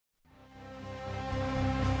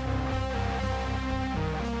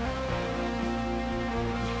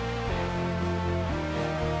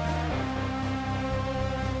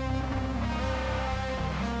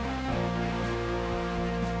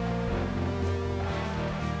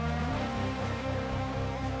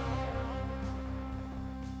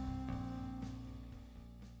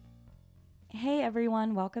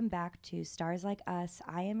everyone. Welcome back to Stars Like Us.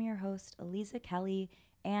 I am your host, Eliza Kelly,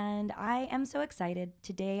 and I am so excited.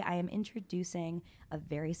 Today, I am introducing a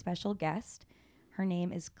very special guest. Her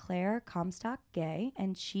name is Claire Comstock Gay,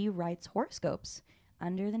 and she writes horoscopes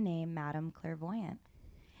under the name Madame Clairvoyant.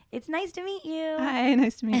 It's nice to meet you. Hi,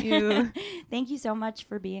 nice to meet you. Thank you so much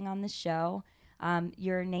for being on the show.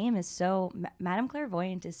 Your name is Madame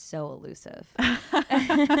Clairvoyant is so elusive.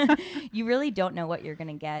 You really don't know what you're going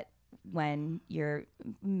to get when you're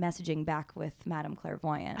messaging back with Madame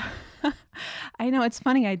Clairvoyant. I know, it's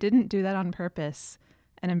funny. I didn't do that on purpose,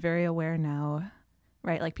 and I'm very aware now,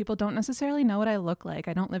 right? Like, people don't necessarily know what I look like.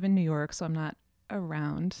 I don't live in New York, so I'm not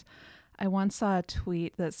around. I once saw a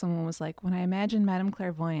tweet that someone was like, when I imagine Madame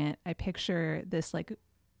Clairvoyant, I picture this like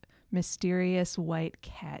mysterious white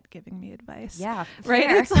cat giving me advice. Yeah,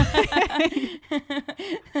 right.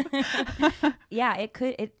 Yeah, it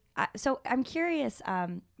could. So I'm curious.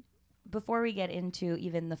 Before we get into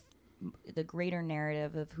even the greater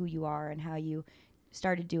narrative of who you are and how you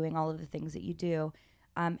started doing all of the things that you do,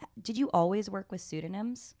 did you always work with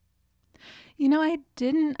pseudonyms? You know, I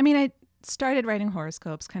didn't. I mean, I started writing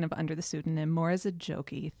horoscopes kind of under the pseudonym, more as a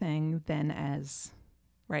jokey thing than as,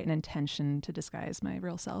 right, an intention to disguise my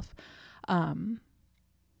real self. And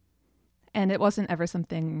it wasn't ever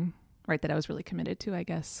something, right, that I was really committed to, I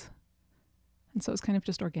guess. And so it was kind of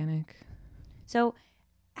just organic. So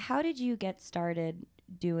how did you get started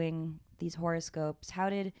doing these horoscopes? How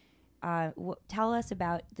did tell us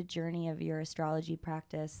about the journey of your astrology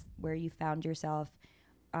practice, where you found yourself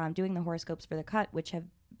doing the horoscopes for The Cut, which have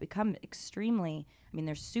become extremely, I mean,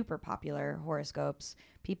 they're super popular horoscopes.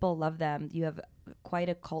 People love them. You have quite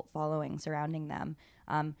a cult following surrounding them.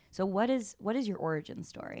 So what is your origin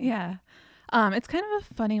story? Yeah. It's kind of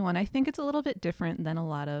a funny one. I think it's a little bit different than a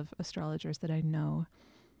lot of astrologers that I know.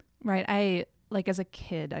 Right. Like as a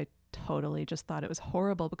kid, I totally just thought it was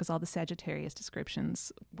horrible because all the Sagittarius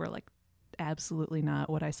descriptions were like absolutely not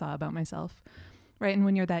what I saw about myself. Right. And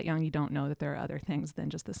when you're that young, you don't know that there are other things than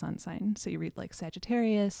just the sun sign. So you read like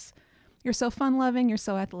Sagittarius, you're so fun loving, you're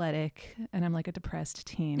so athletic. And I'm like a depressed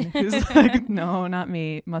teen who's like, no, not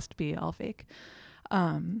me, must be all fake.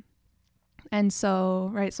 And so,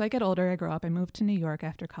 right. So I get older, I grow up, I moved to New York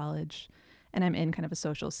after college, and I'm in kind of a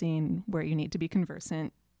social scene where you need to be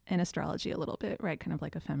conversant in astrology a little bit, right? Kind of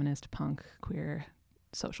like a feminist, punk, queer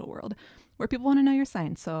social world where people want to know your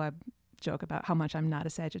sign. So I joke about how much I'm not a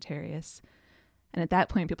Sagittarius. And at that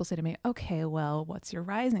point, people say to me, okay, well, what's your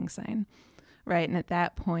rising sign? Right. And at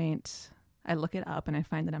that point, I look it up and I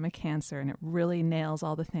find that I'm a Cancer, and it really nails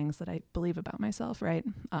all the things that I believe about myself. Right.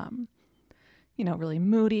 You know, really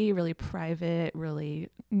moody, really private, really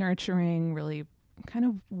nurturing, really kind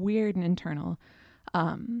of weird and internal.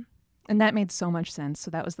 And that made so much sense.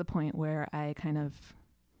 So that was the point where I kind of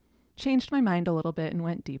changed my mind a little bit and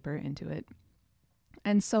went deeper into it.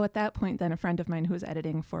 And so at that point, then a friend of mine who was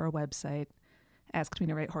editing for a website asked me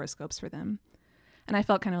to write horoscopes for them. And I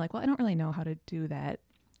felt kind of like, well, I don't really know how to do that.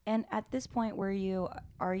 And at this point,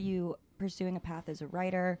 are you pursuing a path as a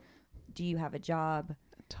writer? Do you have a job?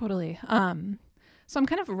 Totally. So I'm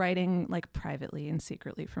kind of writing like privately and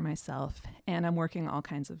secretly for myself, and I'm working all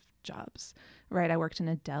kinds of jobs, right? I worked in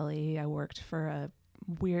a deli. I worked for a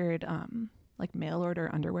weird like mail order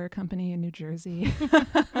underwear company in New Jersey.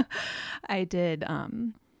 I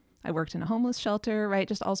worked in a homeless shelter, right?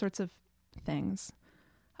 Just all sorts of things.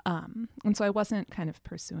 And so I wasn't kind of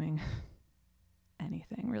pursuing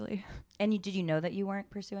anything really. And did you know that you weren't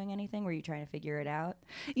pursuing anything? Were you trying to figure it out?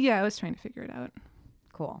 Yeah, I was trying to figure it out.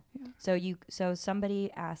 Cool. Yeah. So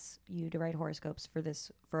somebody asks you to write horoscopes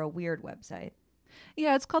for a weird website.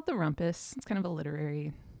 Yeah, it's called The Rumpus. It's kind of a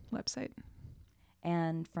literary website.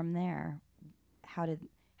 And from there, how did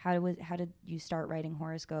you start writing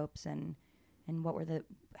horoscopes, and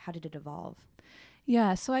how did it evolve?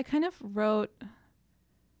 Yeah, so I kind of wrote,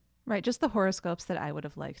 right, just the horoscopes that I would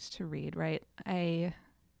have liked to read, right? I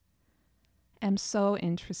am so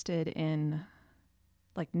interested in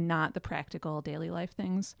like not the practical daily life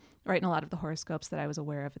things, right? And a lot of the horoscopes that I was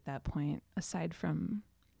aware of at that point, aside from,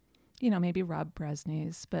 you know, maybe Rob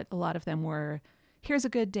Bresney's, but a lot of them were, here's a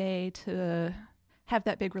good day to have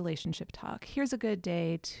that big relationship talk. Here's a good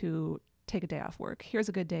day to take a day off work. Here's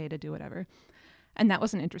a good day to do whatever. And that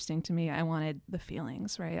wasn't interesting to me. I wanted the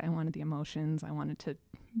feelings, right? I wanted the emotions. I wanted to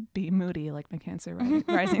be moody like my Cancer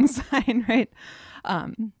rising sign, right?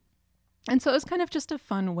 And so it was kind of just a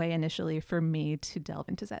fun way initially for me to delve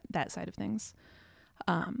into that side of things.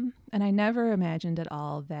 And I never imagined at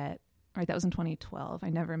all that, right, that was in 2012. I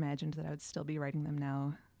never imagined that I would still be writing them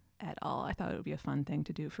now at all. I thought it would be a fun thing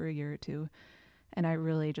to do for a year or two. And I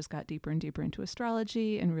really just got deeper and deeper into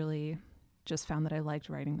astrology and really just found that I liked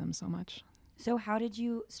writing them so much. So how did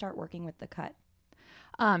you start working with The Cut?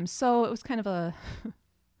 So it was kind of a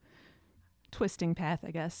twisting path,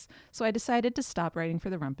 I guess. So I decided to stop writing for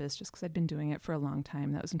The Rumpus just because I'd been doing it for a long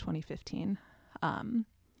time. That was in 2015. And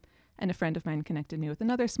a friend of mine connected me with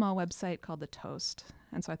another small website called The Toast.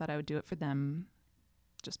 And so I thought I would do it for them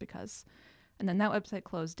just because. And then that website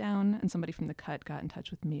closed down, and somebody from The Cut got in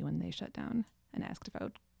touch with me when they shut down and asked if I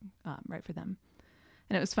would write for them.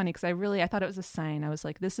 And it was funny because I thought it was a sign. I was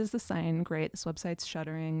like, this is the sign. Great. This website's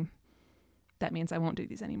shuttering. That means I won't do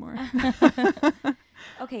these anymore.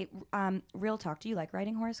 Okay. Real talk. Do you like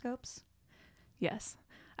writing horoscopes? Yes.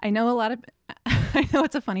 I know I know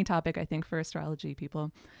it's a funny topic, I think, for astrology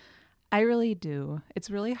people. I really do. It's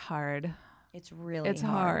really hard. It's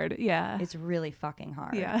hard. Yeah. It's really fucking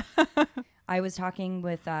hard. Yeah. I was talking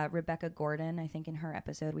with Rebecca Gordon. I think in her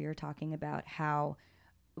episode we were talking about how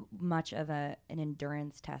much of an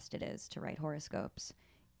endurance test it is to write horoscopes.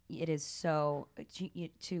 It is so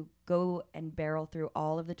to go and barrel through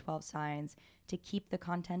all of the 12 signs, to keep the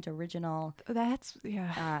content original. That's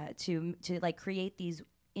to like create these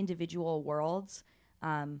individual worlds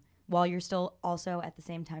while you're still also at the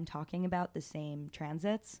same time talking about the same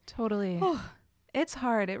transits. Totally. It's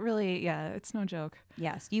hard. It really, it's no joke.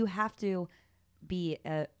 Yes, you have to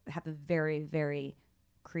have a very, very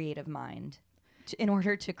creative mind in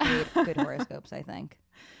order to create good horoscopes, I think.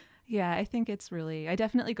 Yeah, I think I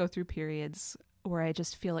definitely go through periods where I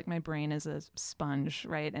just feel like my brain is a sponge,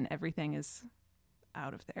 right? And everything is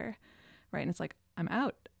out of there, right? And it's like, I'm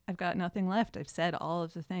out. I've got nothing left. I've said all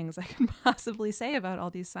of the things I can possibly say about all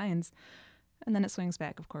these signs. And then it swings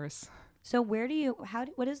back, of course. So what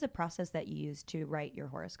is the process that you use to write your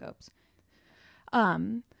horoscopes?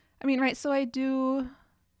 Right. So I do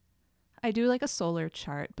like a solar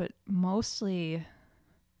chart, but mostly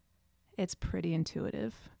it's pretty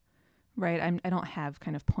intuitive, right? I don't have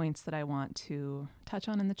kind of points that I want to touch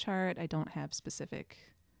on in the chart. I don't have a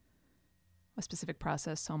specific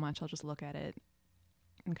process so much. I'll just look at it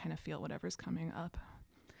and kind of feel whatever's coming up,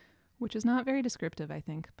 which is not very descriptive, I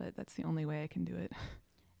think, but that's the only way I can do it.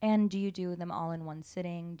 And do you do them all in one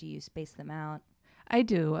sitting? Do you space them out? I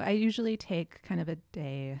do. I usually take kind of a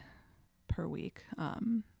day per week,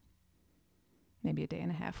 maybe a day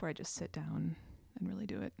and a half, where I just sit down and really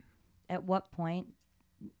do it. At what point,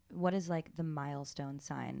 what is like the milestone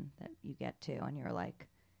sign that you get to and you're like,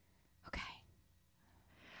 okay?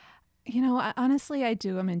 Honestly, I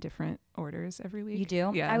do them in different orders every week. You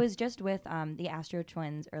do? Yeah. I was just with the Astro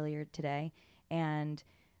Twins earlier today, and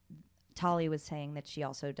Tali was saying that she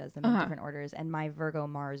also does them in different orders, and my Virgo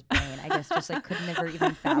Mars brain, I guess, just like could never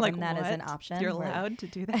even fathom like, that what? as an option. You're allowed to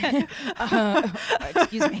do that?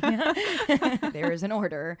 Excuse me. There is an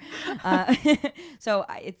order. So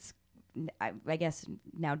I guess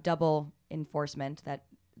now double enforcement that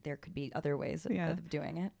there could be other ways of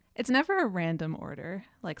doing it. It's never a random order.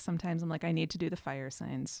 Like sometimes I'm like, I need to do the fire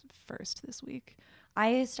signs first this week.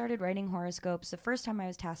 I started writing horoscopes. The first time I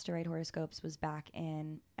was tasked to write horoscopes was back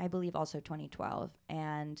in, I believe, also 2012.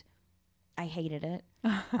 And I hated it.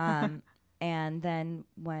 And then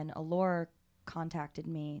when Allure contacted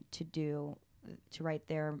me to write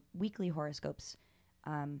their weekly horoscopes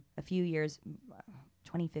a few years,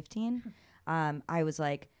 2015, I was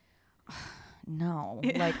like, no,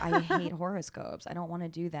 like I hate horoscopes. I don't want to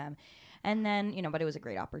do them. And then, but it was a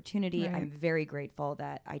great opportunity. Right. I'm very grateful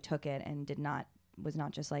that I took it and was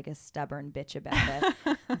not just like a stubborn bitch about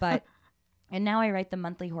it. And now I write the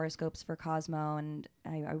monthly horoscopes for Cosmo, and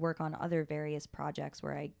I work on other various projects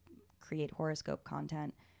where I create horoscope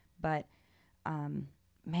content. But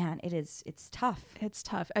man, it's tough. It's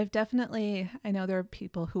tough. I know there are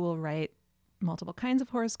people who will write multiple kinds of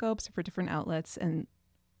horoscopes for different outlets, and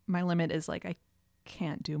my limit is like I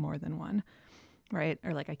can't do more than one, right?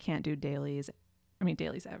 Or like I can't do dailies. I mean,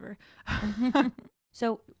 dailies ever.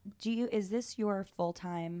 So is this your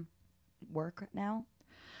full-time work now?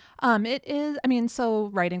 It is. I mean, so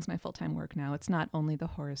writing's my full-time work now. It's not only the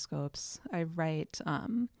horoscopes. I write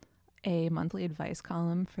a monthly advice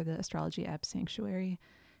column for the astrology app Sanctuary,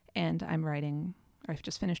 and I've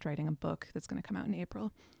just finished writing a book that's going to come out in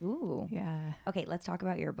April. Ooh. Yeah. Okay, let's talk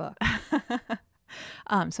about your book.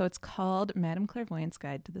 So it's called Madame Clairvoyant's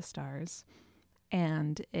Guide to the Stars,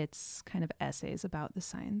 and it's kind of essays about the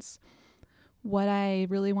signs. What I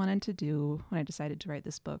really wanted to do when I decided to write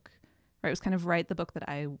this book, was kind of write the book that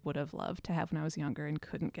I would have loved to have when I was younger and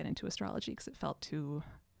couldn't get into astrology because it felt too,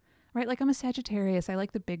 like I'm a Sagittarius. I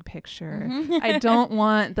like the big picture. I don't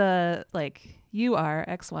want the, you are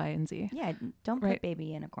X, Y, and Z. Yeah, don't put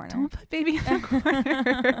baby in a corner. Don't put baby in a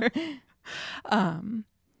corner.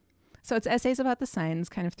 So it's essays about the signs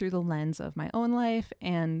kind of through the lens of my own life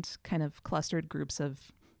and kind of clustered groups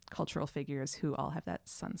of cultural figures who all have that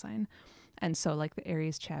sun sign. And so like the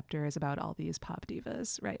Aries chapter is about all these pop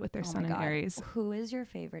divas, right, with their sun in Aries. Who is your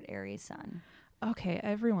favorite Aries sun? Okay,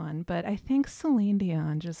 everyone, but I think Celine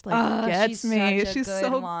Dion just like gets me. She's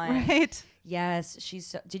so one. Great. Yes,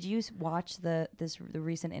 did you watch the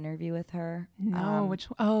recent interview with her? No,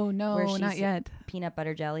 no, not yet. Peanut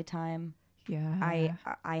butter jelly time. Yeah.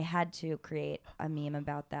 I had to create a meme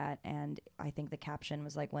about that, and I think the caption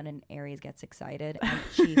was like, when an Aries gets excited, and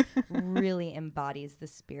she really embodies the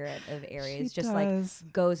spirit of Aries. She just does.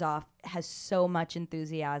 like goes off, has so much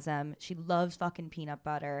enthusiasm. She loves fucking peanut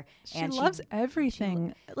butter. She loves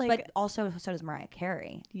everything. But also so does Mariah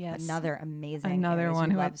Carey. Yes. Another amazing Another Aries one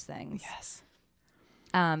who who loves things. Yes.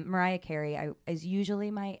 Mariah Carey is usually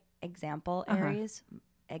my example Aries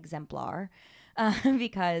exemplar.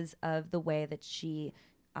 Because of the way that she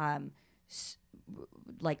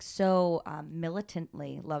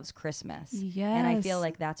militantly loves Christmas. Yes. And I feel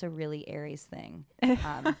like that's a really Aries thing.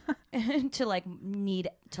 To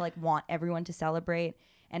want everyone to celebrate,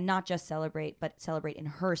 and not just celebrate, but celebrate in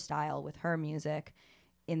her style with her music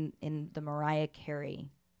in the Mariah Carey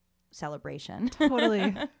celebration.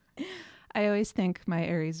 Totally. I always think my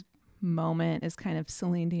Aries moment is kind of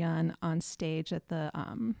Celine Dion on stage at the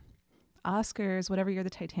Oscars, whatever year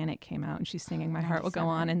the Titanic came out, and she's singing "My Heart Will Go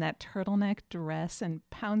On" in that turtleneck dress and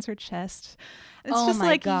pounds her chest. It's oh just my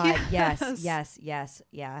like, God! yes. Yes,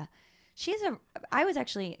 yeah. I was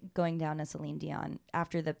actually going down a Celine Dion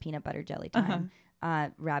after the peanut butter jelly time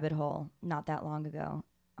rabbit hole not that long ago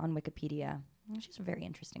on Wikipedia. She's a very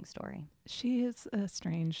interesting story. She is a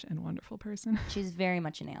strange and wonderful person. She's very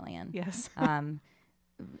much an alien. Yes.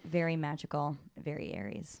 Very magical, very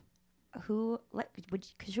Aries. Should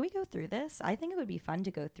we go through this? I think it would be fun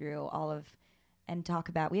to go through all of and talk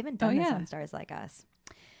about. We haven't done this on Stars Like Us.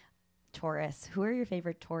 Taurus. Who are your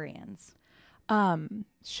favorite Taurians?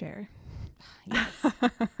 Cher. Yes.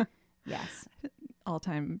 Yes.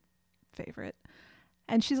 All-time favorite.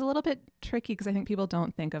 And she's a little bit tricky because I think people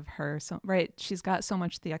don't think of her. So, right. She's got so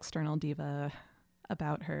much the external diva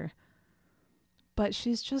about her. But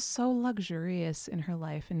she's just so luxurious in her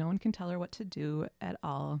life and no one can tell her what to do at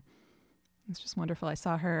all. It's just wonderful. I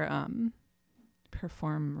saw her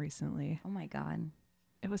perform recently. Oh my God.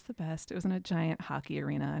 It was the best. It was in a giant hockey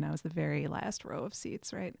arena and I was the very last row of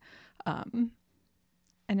seats, right? And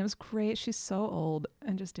it was great. She's so old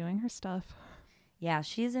and just doing her stuff. Yeah,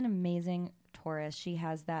 she's an amazing Taurus. She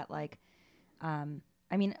has that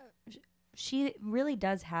she really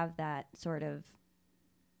does have that sort of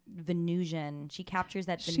Venusian. She captures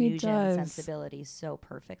that Venusian sensibility so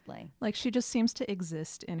perfectly. Like she just seems to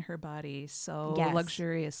exist in her body so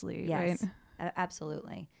luxuriously, right?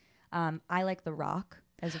 Absolutely. I like The Rock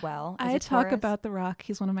as well. I talk about The Rock.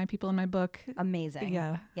 He's one of my people in my book. Amazing.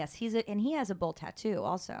 Yeah. Yes, and he has a bull tattoo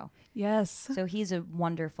also. Yes. So he's a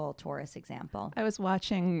wonderful Taurus example. I was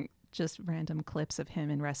watching just random clips of him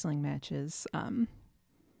in wrestling matches. And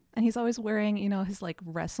he's always wearing, his like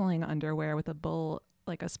wrestling underwear with a bull,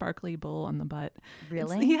 like a sparkly bull on the butt.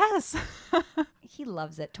 Really? Yes. He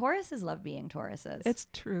loves it. Tauruses love being Tauruses. It's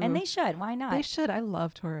true. And they should. Why not? They should. I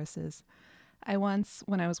love Tauruses.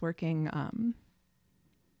 When I was working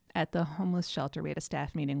at the homeless shelter, we had a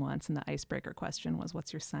staff meeting once and the icebreaker question was,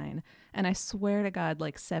 what's your sign? And I swear to God,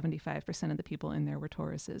 like 75% of the people in there were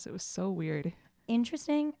Tauruses. It was so weird.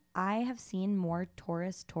 Interesting. I have seen more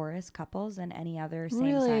Taurus couples than any other same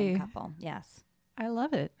Really? sign couple. Yes. I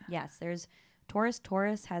love it. Yes. There's Taurus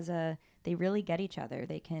they really get each other.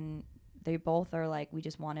 They both are like, we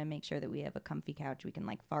just want to make sure that we have a comfy couch we can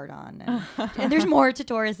like fart on. And there's more to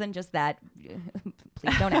Taurus than just that.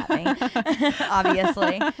 Please don't at me,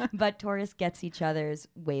 obviously. But Taurus gets each other's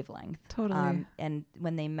wavelength. Totally. And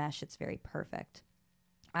when they mesh, it's very perfect.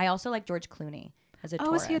 I also like George Clooney as a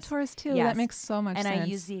Taurus. Oh, is he a Taurus too? Yes. That makes so much sense. And I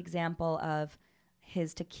use the example of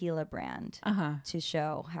his tequila brand to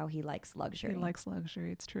show how he likes luxury. He likes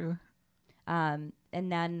luxury. It's true. And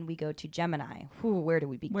then we go to Gemini. Where do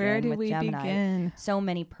we begin? Gemini? Begin? So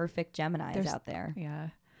many perfect Geminis out there. Yeah.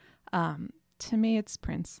 To me, it's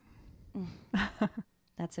Prince.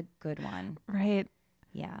 That's a good one. Right.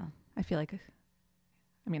 Yeah. I feel like,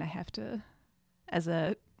 I have to, as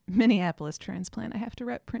a Minneapolis transplant, I have to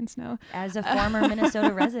rep Prince now. As a former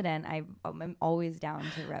Minnesota resident, I'm always down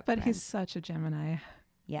to rep But Prince. He's such a Gemini.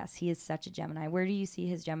 Yes, he is such a Gemini. Where do you see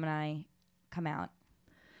his Gemini come out?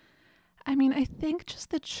 I think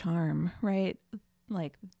just the charm, right?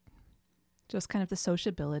 Like just kind of the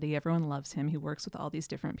sociability. Everyone loves him. He works with all these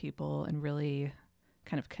different people and really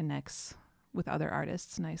kind of connects with other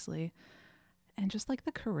artists nicely. And just like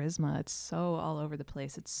the charisma, it's so all over the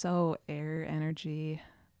place. It's so air energy.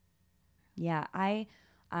 Yeah, I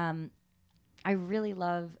really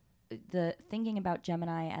love the thinking about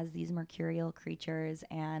Gemini as these mercurial creatures,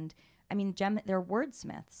 and I mean, they're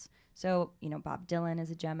wordsmiths. So Bob Dylan is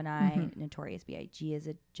a Gemini, Notorious B.I.G. is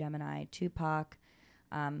a Gemini, Tupac,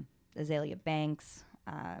 Azalea Banks.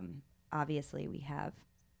 Obviously, we have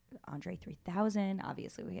Andre 3000.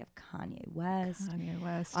 Obviously, we have Kanye West.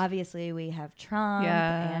 Obviously, we have Trump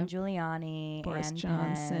and Giuliani Boris and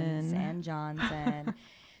Johnson Pence and Johnson.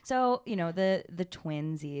 So, the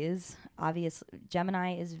twinsies, obviously,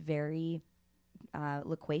 Gemini is very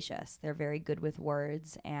loquacious. They're very good with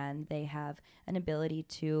words, and they have an ability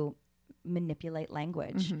to manipulate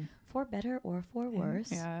language for better or for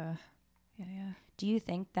worse. Yeah. Do you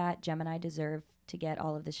think that Gemini deserve to get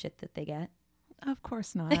all of the shit that they get? Of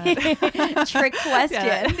course not. Trick question.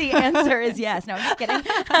 Yeah. The answer is yes. No, I'm just kidding.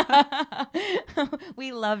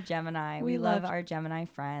 We love Gemini. We love our Gemini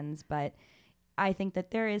friends, but I think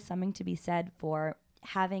that there is something to be said for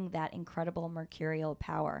having that incredible mercurial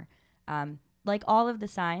power. Like all of the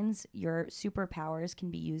signs, your superpowers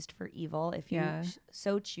can be used for evil if you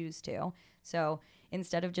so choose to. So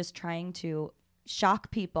instead of just trying to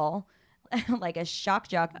shock people like a shock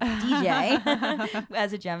jock DJ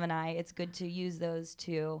as a Gemini, it's good to use those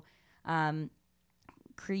to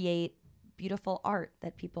create beautiful art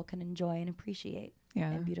that people can enjoy and appreciate.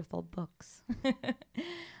 And beautiful books.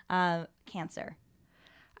 Cancer.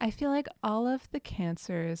 I feel like all of the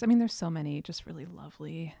Cancers, I mean, there's so many just really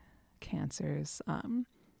lovely Cancers.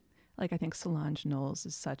 Like I think Solange Knowles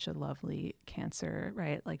is such a lovely Cancer,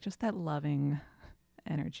 right? Like just that loving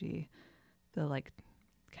energy, the like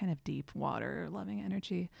kind of deep water loving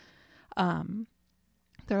energy. There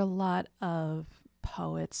are a lot of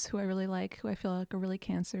poets who I really like, who I feel like are really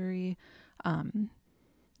Cancer-y.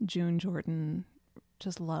 June Jordan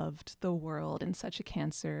just loved the world in such a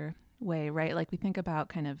Cancer way, right? Like we think about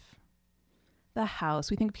kind of the house.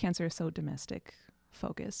 We think Cancer is so domestic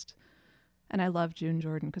focused. And I love June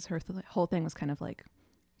Jordan because her whole thing was kind of like,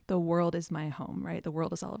 the world is my home, right? The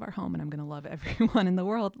world is all of our home, and I'm going to love everyone in the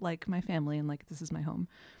world like my family, and like this is my home,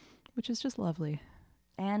 which is just lovely.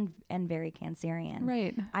 And very Cancerian.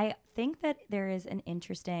 Right. I think that there is an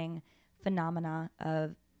interesting phenomena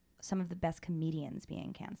of some of the best comedians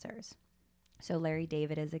being Cancers. So Larry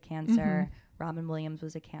David is a Cancer. Robin Williams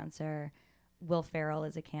was a Cancer. Will Ferrell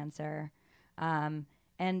is a Cancer. And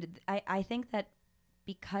I think that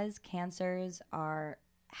because Cancers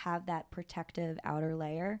have that protective outer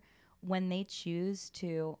layer, when they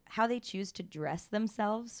how they choose to dress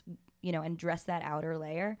themselves, and dress that outer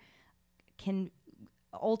layer can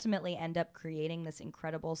ultimately end up creating this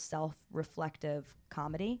incredible self-reflective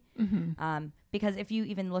comedy. Because if you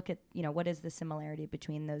even look at, what is the similarity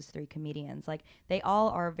between those three comedians? Like they all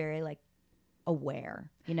are very like aware,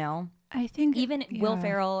 I think even Will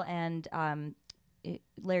Ferrell and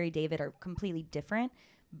Larry David are completely different,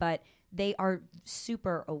 but they are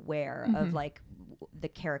super aware of like the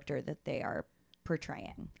character that they are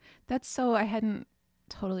portraying. I hadn't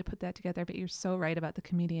totally put that together, but you're so right about the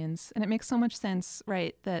comedians. And it makes so much sense,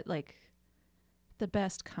 right? That like the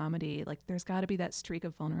best comedy, like there's got to be that streak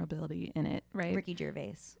of vulnerability in it, right? Ricky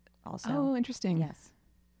Gervais also. Oh, interesting.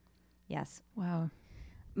 Yes. Wow.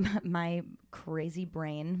 My crazy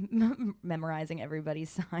brain memorizing everybody's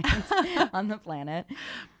signs on the planet.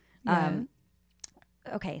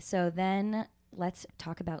 Okay, so then let's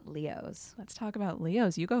talk about Leos.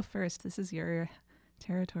 You go first. This is your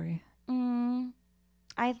territory.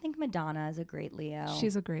 I think Madonna is a great Leo.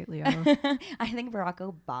 She's a great Leo. I think Barack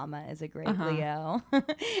Obama is a great Leo.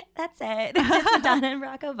 That's it. Just Madonna and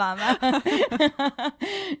Barack Obama.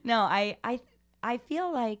 No, I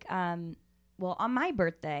feel like, well, on my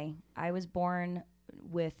birthday, I was born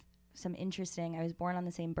with some interesting, I was born on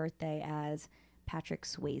the same birthday as Patrick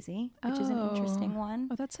Swayze, which is an interesting one.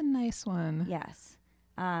 Oh, that's a nice one. Yes.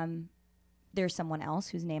 There's someone else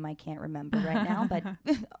whose name I can't remember right now, but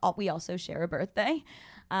we also share a birthday.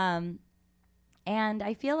 And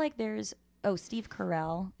I feel like Steve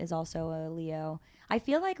Carell is also a Leo. I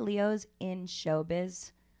feel like Leos in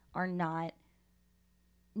showbiz are not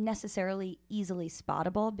necessarily easily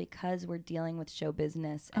spottable because we're dealing with show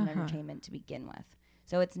business and entertainment to begin with.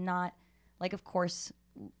 So it's not like, of course,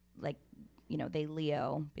 like, they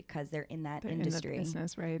Leo because they're in that industry. In the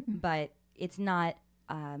business, right? But it's not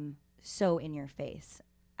so in your face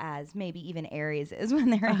as maybe even Aries is when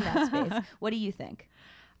they're in that space. What do you think?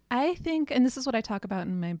 I think, and this is what I talk about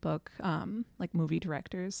in my book, like movie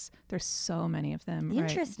directors. There's so many of them.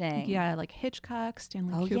 Interesting. Right? Yeah, like Hitchcock,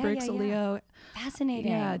 Stanley Oh, yeah, Kubrick's yeah, a yeah. Leo.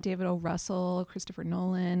 Fascinating. Yeah, David O. Russell, Christopher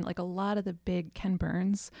Nolan, like a lot of the big, Ken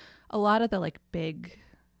Burns, a lot of the like big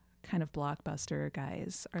kind of blockbuster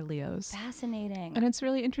guys are Leos. Fascinating. And it's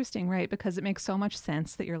really interesting, right? Because it makes so much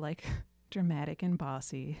sense that you're like dramatic and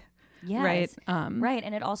bossy. Yes. Right. Right.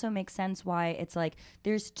 And it also makes sense why it's like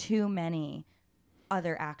there's too many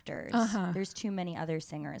other actors. There's too many other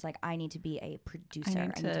singers. Like I need to be a producer. I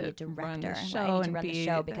need to be a director. Run the I show need to and run the be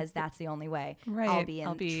show because that's the only way Right.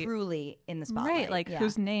 I'll be truly in the spotlight. Right. Like Yeah.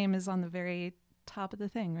 whose name is on the very top of the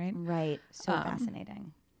thing, right? Right. So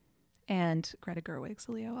fascinating. And Greta Gerwig's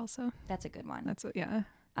a Leo also. That's a good one. That's yeah.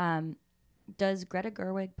 Does Greta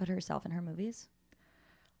Gerwig put herself in her movies?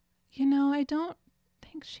 You know, I don't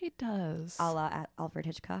think she does. A la Alfred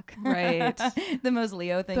Hitchcock. Right. The most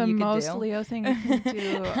Leo thing the you could do. most Leo thing you can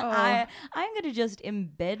do. Oh, I'm going to just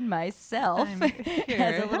embed myself I'm as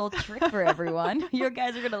here. a little trick for everyone. You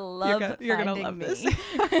guys are going to love you're gonna finding love me. this.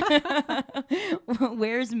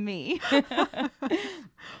 Where's me?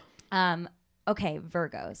 Okay,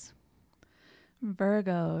 Virgos.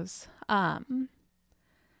 Virgos.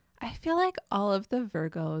 I feel like all of the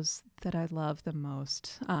Virgos that I love the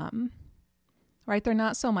most, right? They're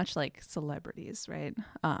not so much like celebrities, right?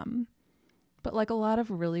 But like a lot of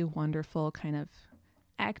really wonderful kind of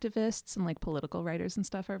activists and like political writers and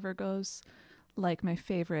stuff are Virgos. Like my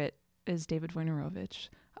favorite is David Wojnarowicz,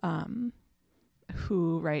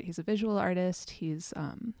 who, right, he's a visual artist, he's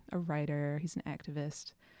a writer, he's an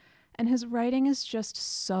activist. And his writing is just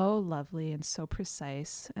so lovely and so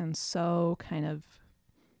precise and so kind of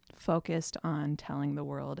focused on telling the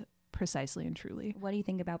world precisely and truly. What do you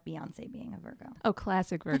think about Beyonce being a Virgo? Oh,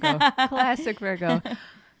 classic Virgo. Classic Virgo.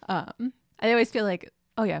 I always feel like,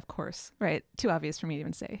 oh yeah, of course, right? Too obvious for me to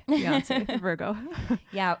even say Beyonce, Virgo.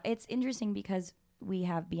 Yeah, it's interesting because we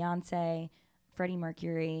have Beyonce, Freddie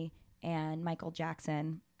Mercury, and Michael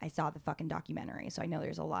Jackson. I saw the fucking documentary, so I know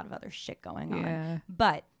there's a lot of other shit going on. Yeah.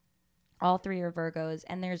 But all three are Virgos,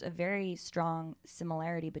 and there's a very strong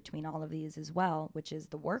similarity between all of these as well, which is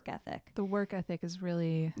the work ethic. The work ethic is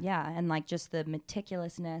really... Yeah, and like just the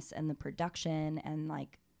meticulousness and the production and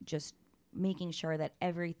like just making sure that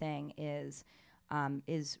everything is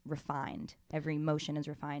refined. Every motion is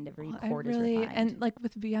refined. Every chord is refined. And like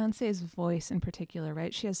with Beyonce's voice in particular,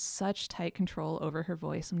 right? She has such tight control over her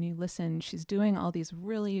voice. When you listen, she's doing all these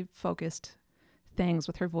really focused things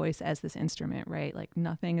with her voice as this instrument, right? Like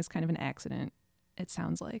nothing is kind of an accident, it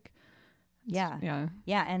sounds like. Yeah. Yeah.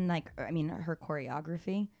 Yeah, and like, I mean, her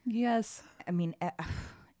choreography. Yes. I mean,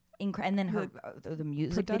 and then her the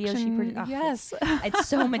music videos she Production, produced. yes. It's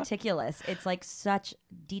so meticulous. It's like such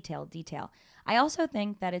detail. I also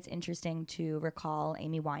think that it's interesting to recall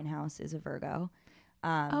Amy Winehouse is a Virgo.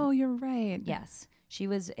 Oh, you're right. Yes. She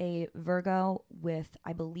was a Virgo with,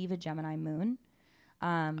 I believe, a Gemini moon.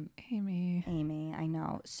 Amy, I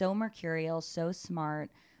know. So mercurial, so smart.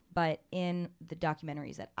 But in the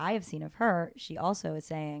documentaries that I have seen of her, she also is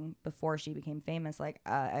saying before she became famous, like,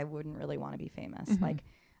 I wouldn't really want to be famous. Mm-hmm. Like,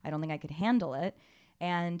 I don't think I could handle it.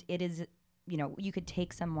 And it is, you know, you could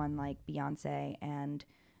take someone like Beyonce and,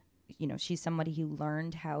 you know, she's somebody who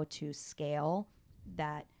learned how to scale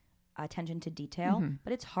that attention to detail,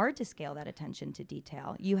 but it's hard to scale that attention to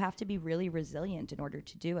detail. You have to be really resilient in order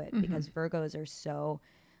to do it because Virgos are so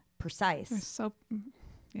precise. They're so,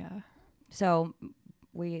 yeah. So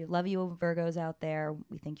we love you, Virgos out there.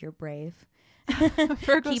 We think you're brave.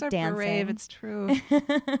 Virgos Keep are dancing. brave. It's true.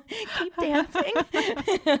 Keep dancing.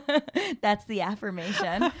 That's the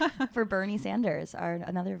affirmation for Bernie Sanders,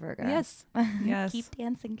 another Virgo. Yes. Yes. Keep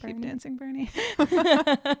dancing, Bernie. Keep dancing, Bernie.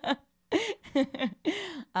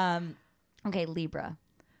 Okay, Libra.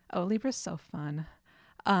 Oh, Libra's so fun.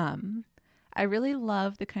 I really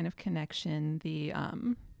love the kind of connection,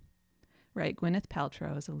 right, Gwyneth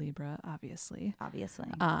Paltrow is a Libra, obviously.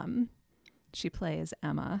 She plays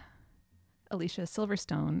Emma. Alicia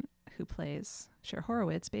Silverstone, who plays Cher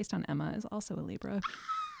Horowitz, based on Emma, is also a Libra.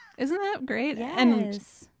 Isn't that great? Yes. And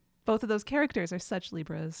both of those characters are such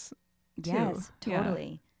Libras, too. Yes,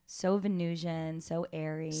 totally. Yeah. So Venusian, so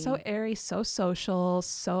airy. So airy, so social,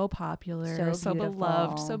 so popular, so beautiful.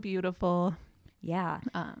 beloved, so beautiful. Yeah.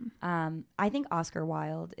 I think Oscar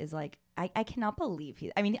Wilde is like, I cannot believe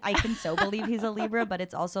I can so believe he's a Libra, but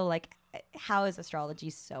it's also like, how is astrology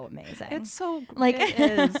so amazing? It's so like it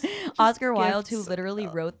is. Oscar Wilde, who gifts. literally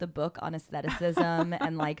wrote the book on aestheticism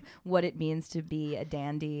and like what it means to be a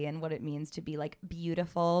dandy and what it means to be like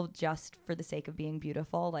beautiful just for the sake of being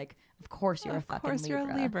beautiful. Like, of course you're a fucking Libra.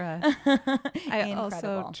 You're a Libra. I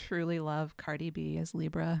also truly love Cardi B as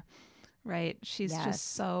Libra, right? She's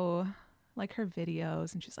just so like her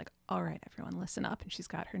videos, and she's like, all right, everyone listen up. And she's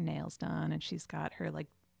got her nails done, and she's got her like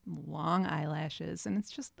long eyelashes, and it's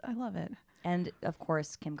just, I love it. And of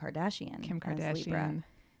course, Kim Kardashian. As Libra.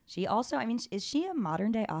 She also, I mean, is she a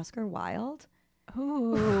modern day Oscar Wilde?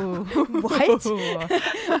 Ooh. What?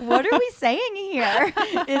 What are we saying here?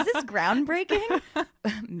 Is this groundbreaking?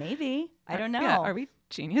 Maybe. I don't know. Yeah, are we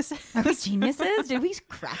geniuses? Are we geniuses? Did we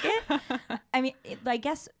crack it? I mean, I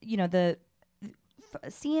guess, you know,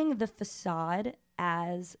 seeing the facade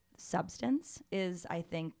as substance is, I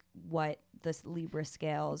think, what the Libra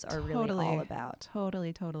scales are really all about.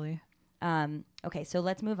 Totally. Okay, so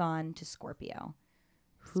let's move on to Scorpio.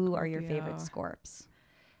 Who are your favorite Scorps?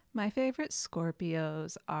 My favorite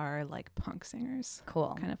Scorpios are like punk singers.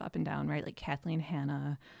 Cool. Kind of up and down, right? Like Kathleen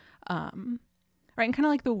Hanna. Right, and kind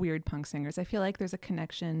of like the weird punk singers. I feel like there's a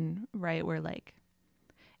connection, right, where like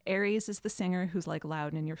Aries is the singer who's like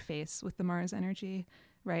loud and in your face with the Mars energy,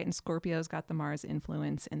 right? And Scorpio's got the Mars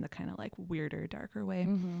influence in the kind of like weirder, darker way.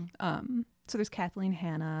 Mm-hmm. So there's Kathleen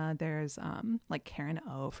Hanna. There's like Karen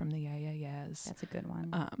O from the Yeah Yeah Yeahs. That's a good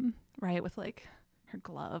one. Right, with like her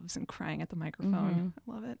gloves and crying at the microphone.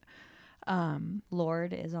 I love it.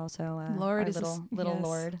 Lorde is also Lorde is little yes,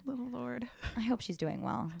 Lorde. Little Lorde. I hope she's doing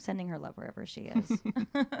well. I'm sending her love wherever she is.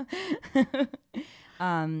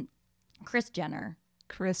 Kris Jenner.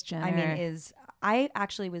 I mean, I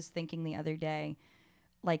actually was thinking the other day,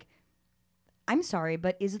 like, I'm sorry,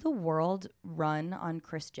 but is the world run on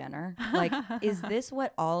Kris Jenner? Like, is this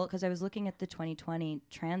what because I was looking at the 2020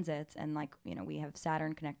 transits, and like, you know, we have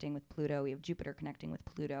Saturn connecting with Pluto, we have Jupiter connecting with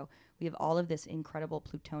Pluto, we have all of this incredible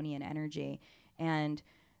Plutonian energy, and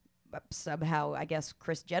somehow I guess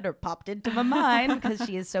Kris Jenner popped into my mind because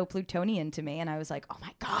she is so Plutonian to me, and I was like, oh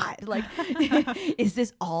my God, like, is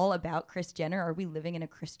this all about Kris Jenner? Are we living in a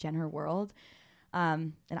Kris Jenner world?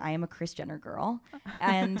 And I am a Kris Jenner girl,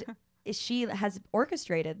 and she has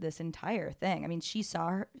orchestrated this entire thing. I mean, she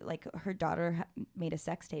saw her daughter made a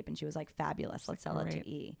sex tape, and she was like, fabulous, let's sell it to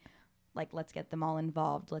E. Like, let's get them all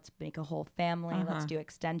involved. Let's make a whole family. Let's do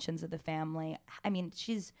extensions of the family. I mean,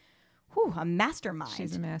 she's a mastermind.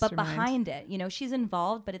 She's a mastermind. But behind it, you know, she's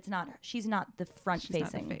involved, but she's not the front facing.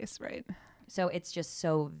 She's not the face, right. So it's just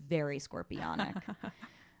so very Scorpionic.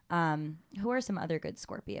 Who are some other good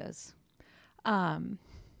Scorpios?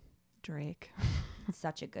 Drake.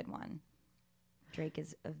 Such a good one. Drake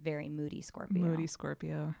is a very moody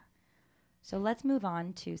Scorpio. So let's move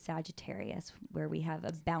on to Sagittarius, where we have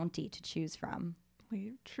a bounty to choose from.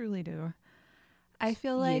 We truly do. I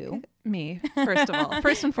feel like me, first of all.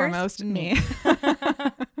 First and foremost, me.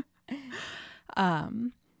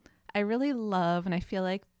 I really love, and I feel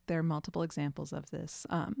like there are multiple examples of this,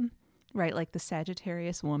 right? Like the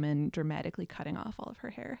Sagittarius woman dramatically cutting off all of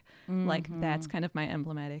her hair. Mm-hmm. Like, that's kind of my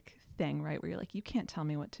emblematic thing, right? Where you're like, you can't tell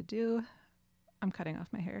me what to do. I'm cutting off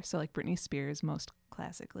my hair. So like Britney Spears, most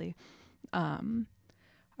classically.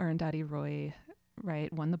 Arundhati Roy,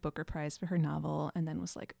 right, won the Booker Prize for her novel, and then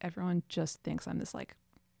was like, everyone just thinks I'm this like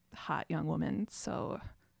hot young woman, so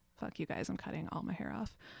fuck you guys, I'm cutting all my hair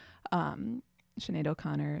off. Sinead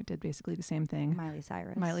O'Connor did basically the same thing.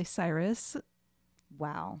 Miley Cyrus.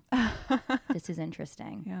 Wow. This is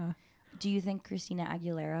interesting. Yeah. Do you think Christina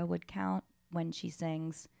Aguilera would count when she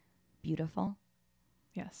sings Beautiful?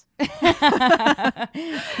 Yes.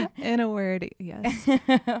 In a word, yes.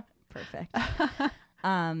 Perfect.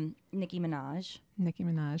 Nicki Minaj.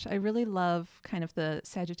 I really love kind of the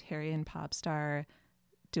Sagittarian pop star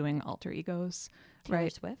doing alter egos.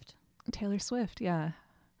 Taylor Swift, yeah.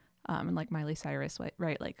 And like Miley Cyrus,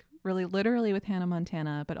 right? Like really literally with Hannah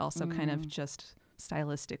Montana, but also kind of just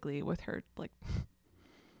stylistically with her, like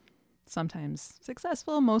sometimes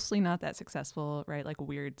successful, mostly not that successful, right? Like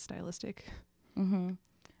weird stylistic. Mm-hmm.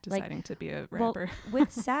 Deciding to be a rapper. Well,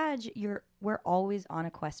 with Sag, we're always on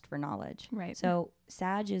a quest for knowledge. Right. So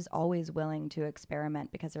Sag is always willing to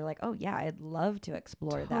experiment because they're like, oh yeah, I'd love to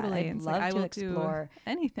explore that. I'd love to explore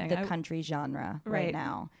anything. The country genre right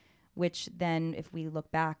now. Which then, if we look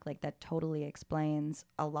back, like that totally explains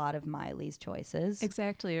a lot of Miley's choices.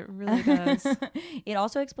 Exactly. It really does. It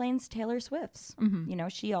also explains Taylor Swift's. Mm-hmm. You know,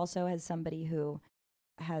 she also has somebody who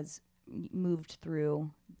has moved through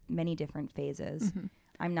many different phases. Mm-hmm.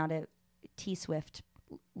 I'm not a T-Swift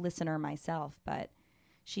listener myself, but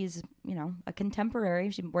she's, a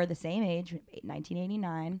contemporary. We're the same age,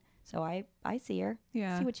 1989. So I see her.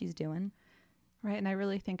 Yeah. See what she's doing. Right. And I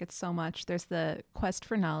really think it's so much. There's the quest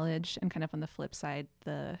for knowledge, and kind of on the flip side,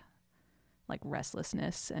 the like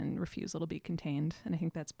restlessness and refusal to be contained. And I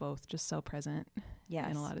think that's both just so present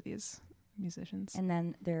in a lot of these musicians. And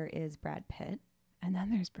then there is Brad Pitt. And then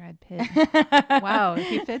there's Brad Pitt. Wow,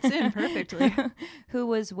 he fits in perfectly. Who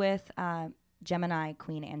was with Gemini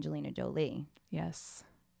Queen Angelina Jolie. Yes.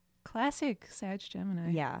 Classic Sag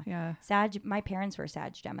Gemini. Yeah. Yeah. My parents were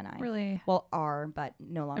Sag Gemini. Really? Well, are, but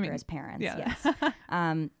no longer as parents. Yeah.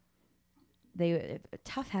 Yes. They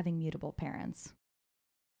tough having mutable parents.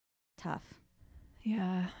 Tough.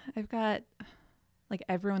 Yeah. I've got, like,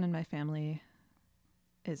 everyone in my family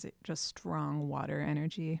is just strong water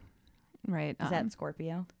energy. Right. Is that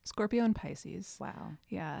Scorpio? Scorpio and Pisces. Wow.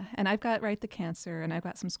 Yeah. And I've got, the Cancer, and I've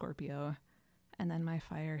got some Scorpio. And then my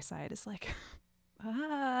fire side is like,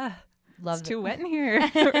 it's too wet in here.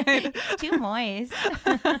 Right? It's too moist.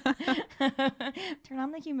 Turn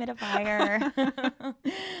on the humidifier.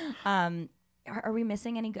 Are we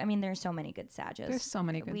missing any? I mean, there's so many good Sages. There's so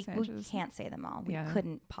many good Sages. We can't say them all. We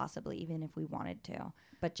couldn't possibly, even if we wanted to.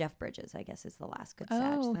 But Jeff Bridges, I guess, is the last good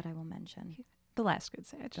Sag that I will mention. The last good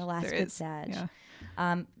Sag. The last good Sag. Yeah.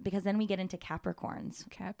 Because then we get into Capricorns.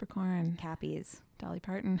 Capricorn. Cappies. Dolly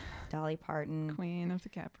Parton. Queen of the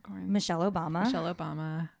Capricorns. Michelle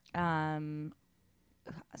Obama.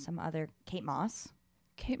 Some other Kate Moss.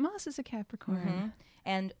 Kate Moss is a Capricorn. Mm-hmm.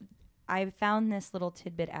 And I found this little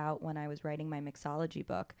tidbit out when I was writing my mixology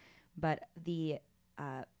book, but the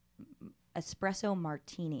espresso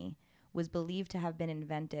martini was believed to have been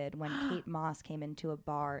invented when Kate Moss came into a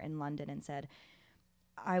bar in London and said,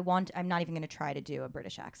 I'm not even going to try to do a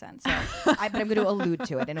British accent, but I'm going to allude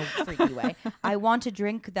to it in a freaky way. I want a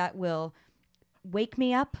drink that will wake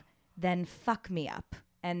me up, then fuck me up.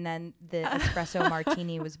 And then the espresso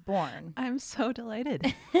martini was born. I'm so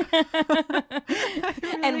delighted.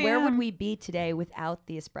 And where would we be today without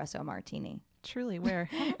the espresso martini? Truly, where?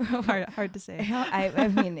 hard to say. I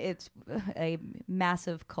mean, it's a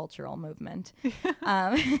massive cultural movement.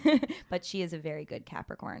 But she is a very good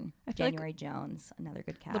Capricorn. January Jones, another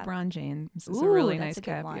good Cap. LeBron James is a really nice a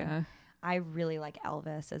Cap. Yeah. I really like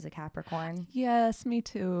Elvis as a Capricorn. Yes, me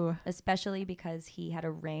too. Especially because he had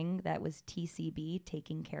a ring that was TCB,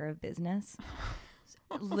 taking care of business.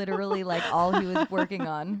 Literally, like, all he was working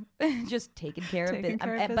on, just taking care of business.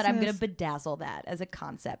 But I'm going to bedazzle that as a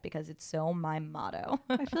concept because it's so my motto.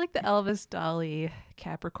 I feel like the Elvis Dolly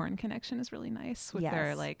Capricorn connection is really nice with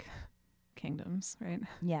their, like, kingdoms, right?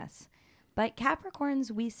 Yes. But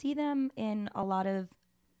Capricorns, we see them in a lot of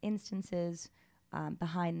instances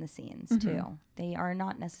behind the scenes, too. They are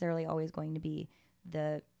not necessarily always going to be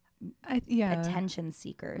the attention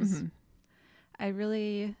seekers. Mm-hmm. I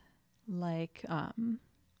really like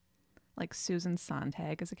Susan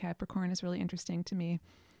Sontag as a Capricorn is really interesting to me,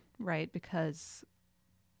 right? Because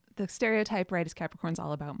the stereotype, right, is Capricorn's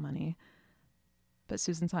all about money. But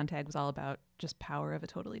Susan Sontag was all about just power of a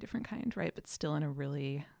totally different kind, right? But still in a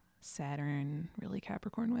really Saturn, really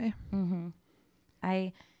Capricorn way. Mm-hmm.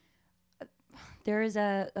 There is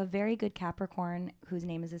a very good Capricorn whose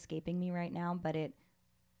name is escaping me right now, but it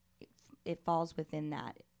falls within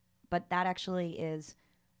that. But that actually is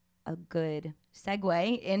a good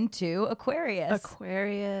segue into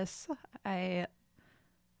Aquarius. I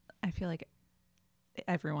feel like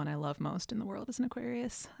everyone I love most in the world is an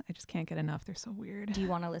Aquarius. I just can't get enough. They're so weird. Do you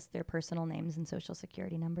want to list their personal names and social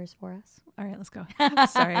security numbers for us? All right, let's go.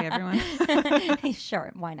 Sorry, everyone.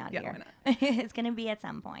 Sure, why not here? Why not? It's going to be at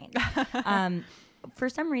some point. For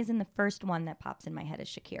some reason, the first one that pops in my head is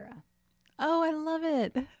Shakira. Oh, I love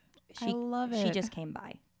it. I love it. She just came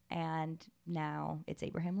by, and now it's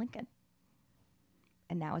Abraham Lincoln.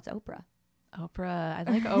 And now it's Oprah. I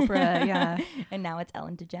like Oprah, yeah. And now it's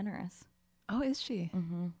Ellen DeGeneres. Oh, is she?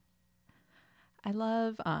 Mm-hmm. I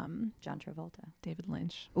love John Travolta. David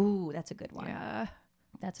Lynch. Ooh, that's a good one. Yeah.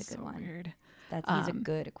 That's a good one. Weird. He's a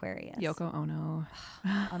good Aquarius. Yoko Ono.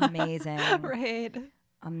 Amazing. Right.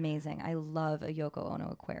 Amazing. I love a Yoko Ono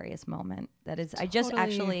Aquarius moment. That is, Totally. I just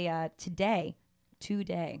actually,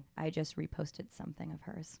 today, I just reposted something of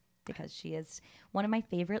hers because she is one of my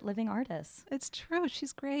favorite living artists. It's true.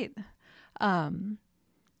 She's great.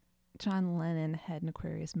 John Lennon had an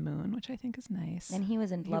Aquarius moon, which I think is nice. And he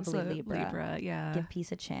was in lovely Libra. Yeah. Give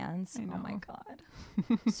peace a chance. I know. Oh my God.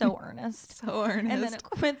 So earnest. So earnest. And then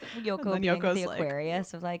with Yoko being Yoko's the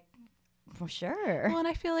Aquarius of like, well, sure. Well, and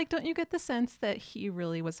I feel like, don't you get the sense that he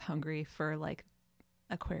really was hungry for like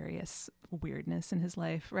Aquarius weirdness in his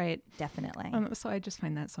life, right? Definitely. So I just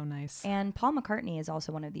find that so nice. And Paul McCartney is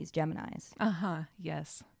also one of these Geminis.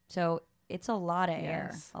 Yes. So it's a lot of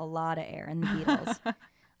air in the Beatles.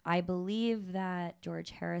 I believe that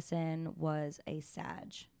George Harrison was a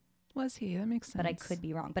Sag. Was he? That makes sense. But I could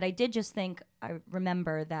be wrong. But I did just think, I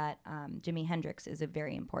remember that Jimi Hendrix is a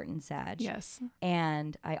very important Sag. Yes.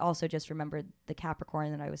 And I also just remembered the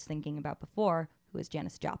Capricorn that I was thinking about before, who is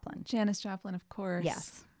Janis Joplin. Janis Joplin, of course.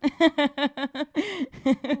 Yes.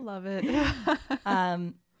 Love it.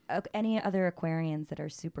 Any other Aquarians that are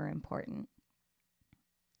super important?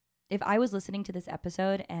 If I was listening to this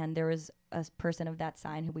episode and there was a person of that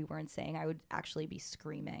sign who we weren't saying, I would actually be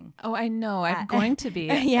screaming. Oh, I know. I'm going to be.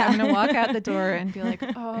 Yeah. I'm going to walk out the door and be like,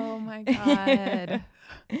 oh my God.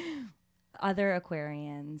 Other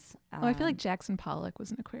Aquarians. I feel like Jackson Pollock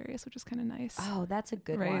was an Aquarius, which is kind of nice. Oh, that's a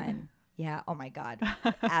good Right. one. Yeah. Oh my God.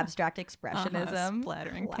 Abstract expressionism.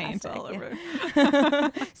 Splattering paint all over.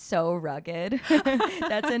 So rugged.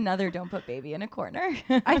 That's another don't put baby in a corner.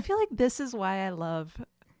 I feel like this is why I love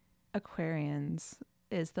Aquarians,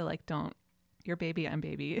 is the like, don't, you're baby, I'm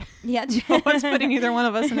baby. Yeah. No one's putting either one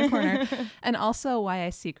of us in a corner. And also why I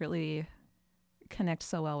secretly connect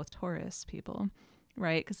so well with Taurus people,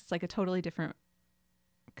 right? Because it's like a totally different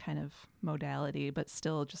kind of modality, but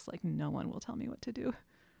still just like no one will tell me what to do.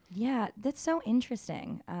 Yeah, that's so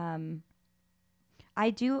interesting. I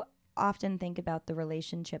do often think about the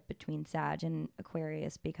relationship between Sag and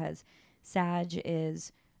Aquarius, because Sag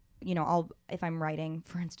is, if I'm writing,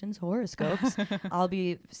 for instance, horoscopes, I'll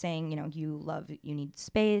be saying, you need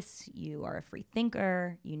space, you are a free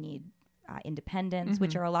thinker, you need independence,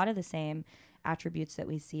 which are a lot of the same attributes that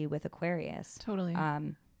we see with Aquarius. Totally.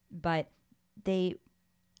 But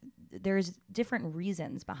there's different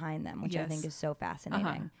reasons behind them, which I think is so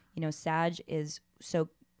fascinating. Sag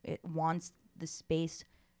it wants the space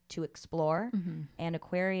to explore, and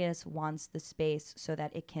Aquarius wants the space so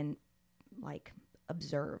that it can like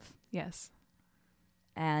observe. Yes.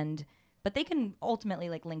 But they can ultimately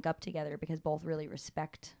like link up together because both really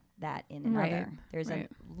respect that in another. Right. There's a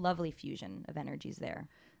lovely fusion of energies there.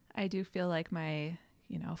 I do feel like my,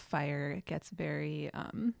 fire gets very,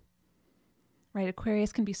 right.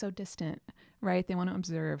 Aquarius can be so distant, right? They want to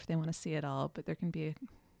observe, they want to see it all, but there can be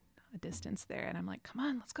a distance there. And I'm like, come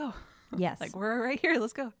on, let's go. Yes. Like, we're right here.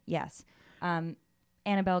 Let's go. Yes.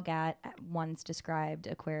 Annabelle Gatt once described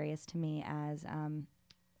Aquarius to me as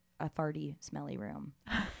a farty, smelly room.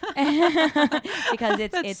 Because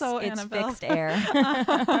it's fixed air.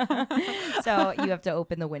 So you have to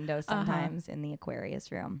open the window sometimes in the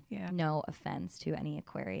Aquarius room. Yeah. No offense to any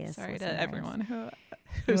Aquarius Sorry listeners. to everyone whose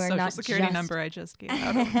are social not security number I just gave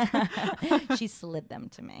out. She slid them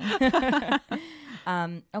to me.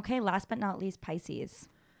 Okay, last but not least, Pisces.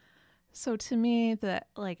 So to me, the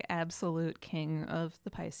like absolute king of the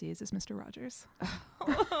Pisces is Mr. Rogers.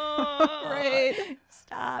 Right.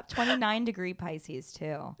 Stop. 29 degree Pisces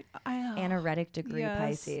too. Anoretic degree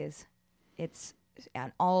Pisces. It's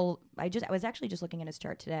and all. I was actually just looking at his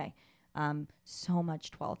chart today. So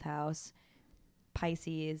much 12th house.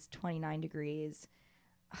 Pisces, 29 degrees.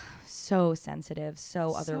 So sensitive. So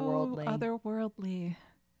otherworldly. Otherworldly.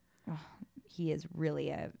 Oh, he is really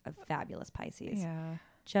a fabulous Pisces. Yeah.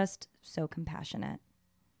 Just so compassionate.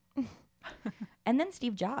 And then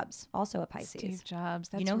Steve Jobs, also a Pisces. Steve Jobs,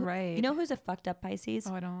 that's right. You know who's a fucked up Pisces?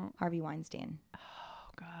 Oh, I don't. Harvey Weinstein. Oh,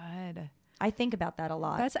 God. I think about that a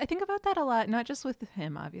lot. I think about that a lot, not just with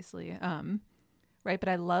him, obviously. Right, but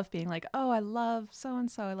I love being like, oh, I love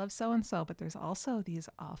so-and-so, I love so-and-so, but there's also these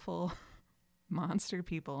awful monster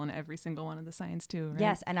people in every single one of the signs too, right?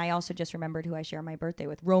 Yes, and I also just remembered who I share my birthday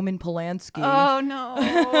with, Roman Polanski. Oh, no.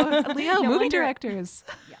 Leo, movie directors.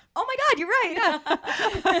 Yeah. Oh my God, you're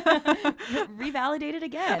right. Revalidated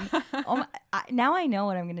again. Now I know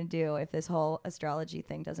what I'm going to do if this whole astrology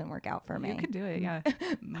thing doesn't work out for me. You could do it, yeah.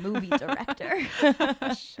 Movie director.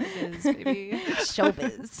 Showbiz, baby.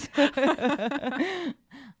 Showbiz.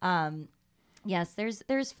 Yes,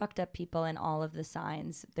 there's fucked up people in all of the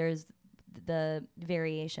signs. There's the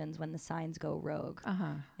variations when the signs go rogue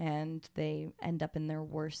and they end up in their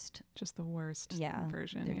worst, just the worst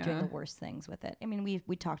version. They're doing the worst things with it. I mean,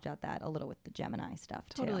 we talked about that a little with the Gemini stuff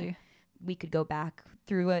too. Totally. We could go back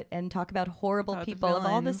through it and talk about horrible people of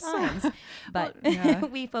all the signs, but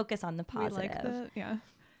we focus on the positive.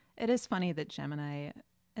 It is funny that Gemini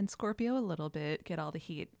and Scorpio a little bit get all the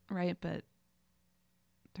heat, right? But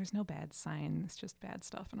there's no bad sign. It's just bad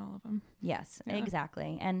stuff in all of them. Yes,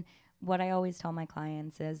 exactly. And what I always tell my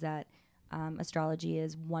clients is that astrology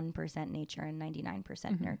is 1% nature and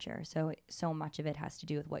 99% nurture. So much of it has to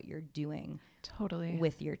do with what you're doing Totally.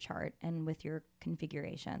 with your chart and with your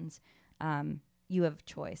configurations. You have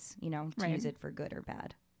choice, to Right. use it for good or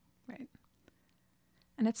bad. Right.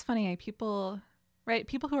 And it's funny, people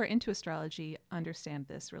who are into astrology understand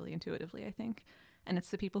this really intuitively, I think. And it's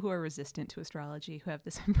the people who are resistant to astrology who have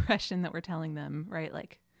this impression that we're telling them, right?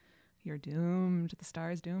 Like, you're doomed, the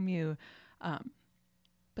stars doom you.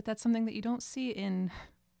 But that's something that you don't see in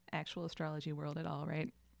actual astrology world at all,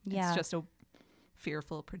 right? Yeah. It's just a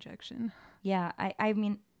fearful projection. Yeah. I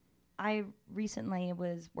mean, I recently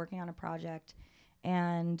was working on a project,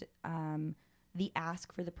 and the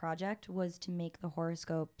ask for the project was to make the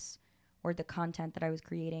horoscopes or the content that I was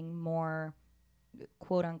creating more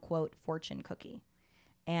quote unquote fortune cookie.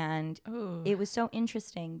 And Oh, it was so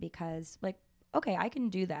interesting because, like, okay, I can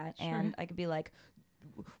do that. Sure. And I could be like,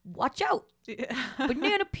 watch out, yeah.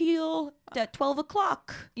 banana peel at 12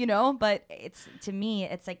 o'clock, but to me,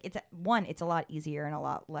 it's like, it's a lot easier and a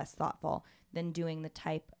lot less thoughtful than doing the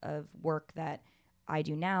type of work that I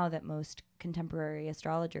do now that most contemporary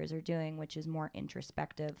astrologers are doing, which is more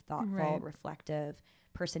introspective, thoughtful, Right. reflective,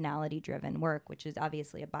 personality driven work, which is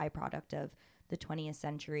obviously a byproduct of the 20th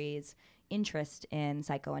century's interest in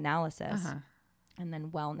psychoanalysis and then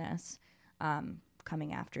wellness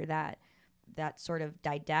coming after that. That sort of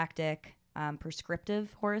didactic,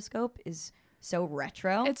 prescriptive horoscope is so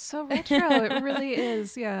retro. It's so retro. It really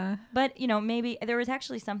is. Yeah. But, maybe there was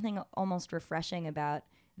actually something almost refreshing about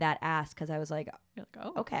that ask, because I was like, You're like,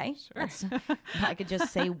 oh, okay, sure. I could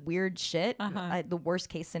just say weird shit. The worst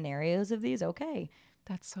case scenarios of these. Okay.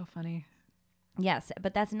 That's so funny. Yes,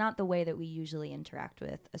 but that's not the way that we usually interact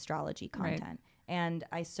with astrology Right. content. And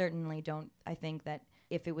I certainly don't, I think that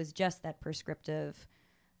if it was just that prescriptive,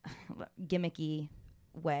 gimmicky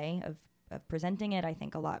way of presenting it, I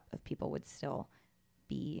think a lot of people would still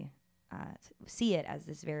be, see it as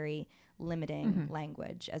this very limiting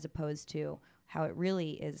language, as opposed to how it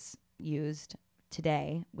really is used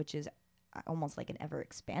today, which is almost like an ever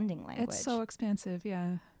expanding language. It's so expansive.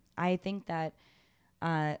 Yeah. I think that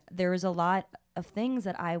there was a lot of things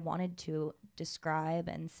that I wanted to describe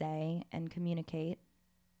and say and communicate,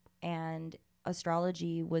 and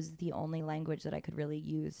astrology was the only language that I could really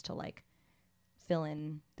use to like fill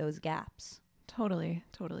in those gaps. Totally.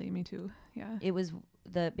 Me too. Yeah. It was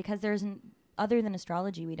because other than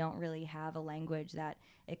astrology, we don't really have a language that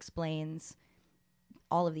explains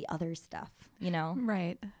all of the other stuff,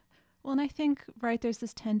 Right. Well, and I think, there's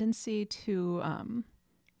this tendency to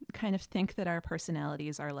kind of think that our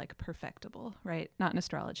personalities are like perfectible, right? Not in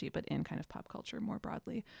astrology, but in kind of pop culture more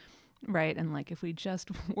broadly, right? And like if we just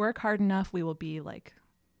work hard enough, we will be like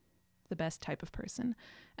the best type of person.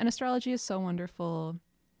 And astrology is so wonderful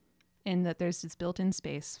in that there's this built-in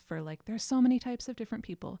space for like, there's so many types of different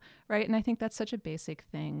people, right? And I think that's such a basic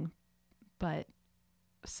thing, but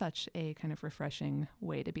such a kind of refreshing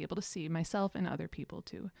way to be able to see myself and other people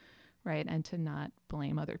too, right? And to not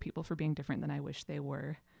blame other people for being different than I wish they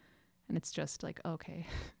were. And it's just like, okay.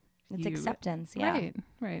 It's acceptance. Yeah.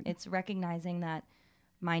 Right. It's recognizing that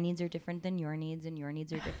my needs are different than your needs and your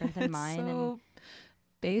needs are different than mine. So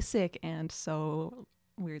basic and so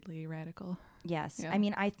weirdly radical. Yes. Yeah. I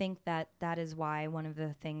mean, I think that is why one of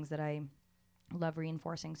the things that I love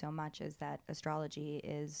reinforcing so much is that astrology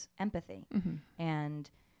is empathy. And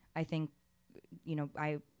I think,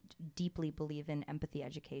 I deeply believe in empathy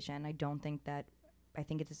education. I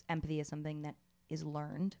think empathy is something that is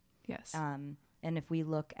learned. Yes. And if we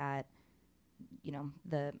look at,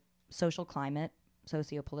 the social climate,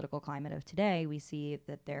 socio-political climate of today, we see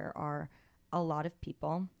that there are a lot of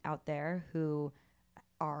people out there who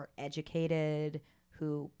are educated,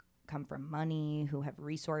 who come from money, who have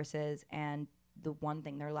resources, and the one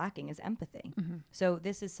thing they're lacking is empathy. So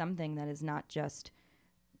this is something that is not just,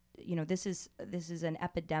 this is an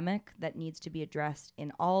epidemic that needs to be addressed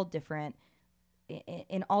in all different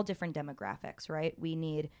demographics, right? We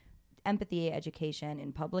need empathy education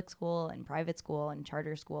in public school and private school and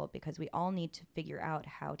charter school, because we all need to figure out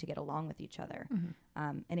how to get along with each other.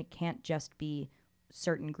 And it can't just be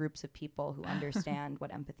certain groups of people who understand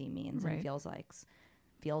what empathy means and feels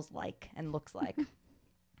like and looks like.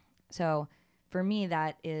 So for me,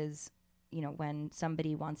 that is, when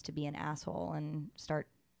somebody wants to be an asshole and start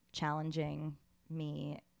challenging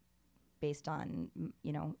me based on,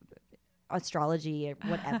 astrology or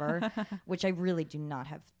whatever, which I really do not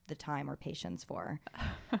have the time or patience for.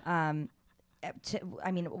 To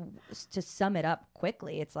sum it up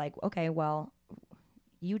quickly, it's like, okay, well,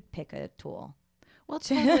 you'd pick a tool. Well,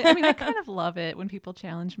 totally. I mean, I kind of love it when people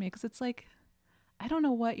challenge me, because it's like, I don't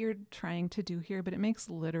know what you're trying to do here, but it makes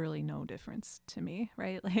literally no difference to me,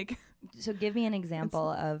 right? Like, So give me an example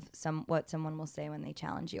of what someone will say when they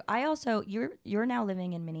challenge you. I also, you're now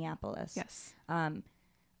living in Minneapolis. yes.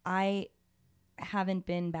 I haven't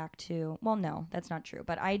been back to, well, no, that's not true,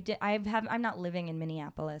 but I'm not living in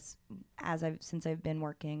Minneapolis since I've been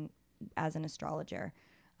working as an astrologer.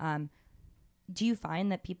 Do you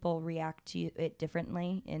find that people react to it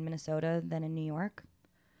differently in Minnesota than in New York?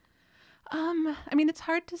 I mean, it's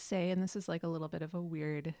hard to say, and this is like a little bit of a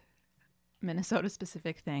weird Minnesota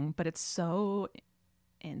specific thing, but it's so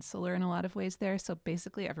insular in a lot of ways there. So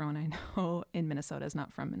basically everyone I know in Minnesota is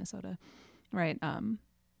not from Minnesota, right? And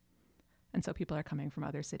so people are coming from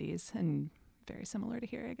other cities, and very similar to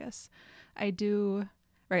here, I guess. I do,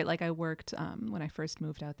 right, like I worked, when I first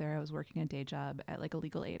moved out there, I was working a day job at like a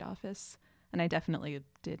legal aid office. And I definitely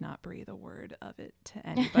did not breathe a word of it to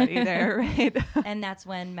anybody there, right? And that's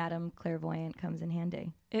when Madame Clairvoyant comes in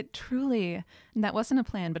handy. It truly, and that wasn't a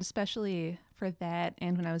plan, but especially for that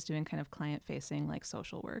and when I was doing kind of client-facing, like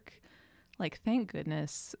social work, like thank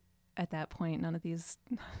goodness at that point, none of these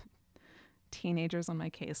teenagers on my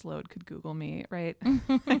caseload could Google me, right?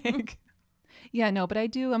 Like, yeah, no, but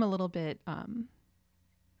I'm a little bit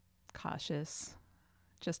cautious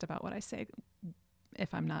just about what I say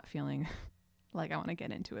if I'm not feeling like I want to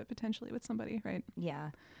get into it potentially with somebody, right?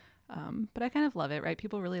 Yeah. But I kind of love it, right?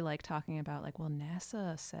 People really like talking about like, well,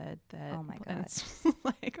 NASA said that. Oh my God. And it's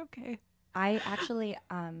like, okay. I actually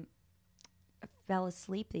fell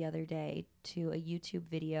asleep the other day to a YouTube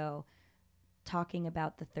video talking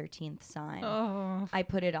about the 13th sign. Oh. I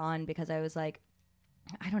put it on because I was like,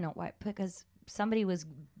 I don't know why, because somebody was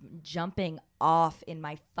jumping off in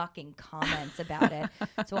my fucking comments about it.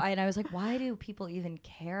 So I was like, why do people even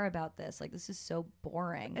care about this? Like, this is so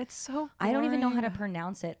boring. It's so boring. I don't even know how to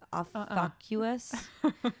pronounce it. A fucus?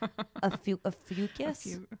 A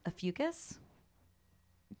fucus?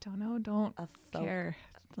 Don't know. Don't care.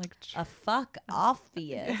 Like a fuck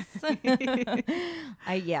obvious.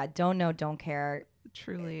 Don't know, don't care.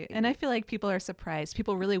 Truly. And I feel like people are surprised.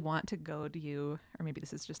 People really want to go to you, or maybe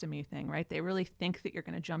this is just a me thing, right? They really think that you're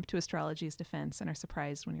going to jump to astrology's defense and are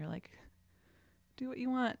surprised when you're like, do what you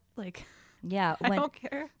want. Like, yeah, I don't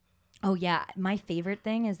care. Oh, yeah. My favorite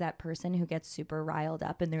thing is that person who gets super riled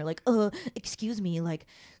up and they're like, excuse me, like,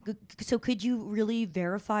 so could you really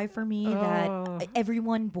verify for me that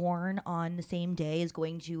everyone born on the same day is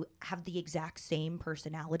going to have the exact same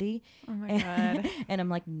personality? Oh, my God. And I'm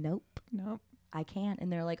like, nope. I can't. And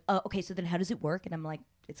they're like, oh, okay, so then how does it work? And I'm like,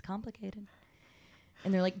 it's complicated.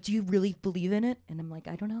 And they're like, do you really believe in it? And I'm like,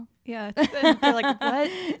 I don't know. Yeah. And they're like, what?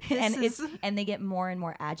 And they get more and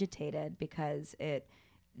more agitated because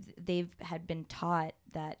they've had been taught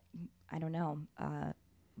that, I don't know,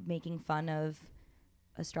 making fun of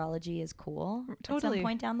astrology is cool at some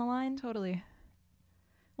point down the line. Totally.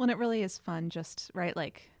 Well, and it really is fun, just, right,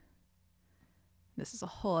 like, this is a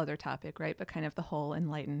whole other topic, right? But kind of the whole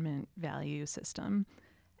Enlightenment value system.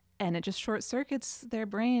 And it just short circuits their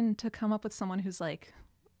brain to come up with someone who's like,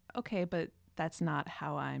 okay, but that's not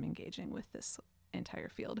how I'm engaging with this entire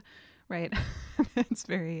field, right? It's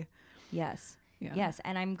very... Yes. Yeah. Yes.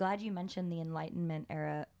 And I'm glad you mentioned the Enlightenment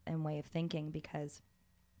era and way of thinking, because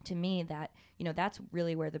to me that, that's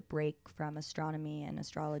really where the break from astronomy and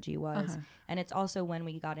astrology was. And it's also when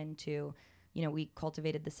we got into, we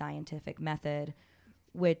cultivated the scientific method,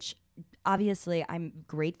 which obviously I'm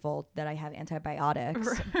grateful that I have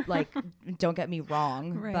antibiotics. Like, don't get me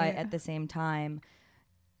wrong. Right. But at the same time,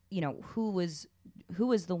 who was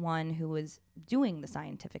the one who was doing the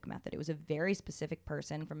scientific method? It was a very specific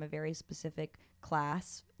person from a very specific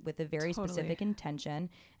class with a very specific intention.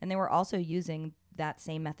 And they were also using that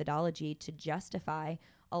same methodology to justify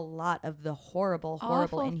a lot of the horrible,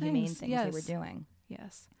 inhumane things they were doing.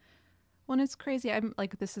 Yes. Well, and it's crazy. I'm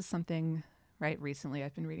like, this is something, right, recently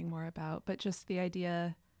I've been reading more about, but just the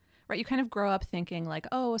idea, right, you kind of grow up thinking like,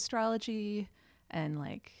 oh, astrology and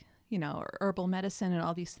like, herbal medicine and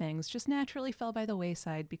all these things just naturally fell by the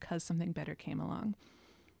wayside because something better came along,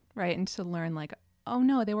 right? And to learn like, oh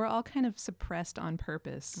no, they were all kind of suppressed on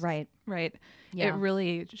purpose. Right. Yeah. It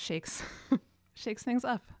really shakes things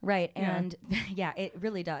up. Right. And yeah, it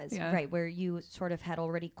really does. Yeah. Right. Where you sort of had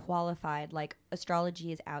already qualified, like,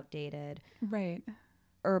 astrology is outdated. Right.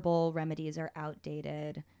 Herbal remedies are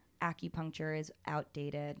outdated. Acupuncture is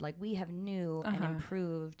outdated. Like, we have new and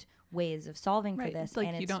improved ways of solving for this. Like,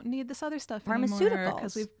 and you don't need this other stuff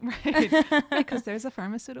pharmaceuticals. Because there's a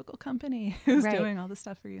pharmaceutical company who's doing all the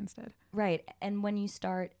stuff for you instead. Right. And when you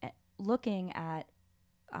start looking at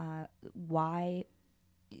why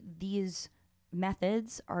these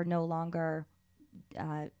methods are no longer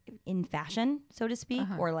in fashion, so to speak,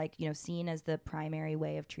 or like, seen as the primary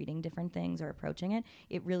way of treating different things or approaching it.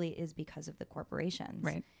 It really is because of the corporations.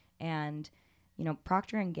 Right. And,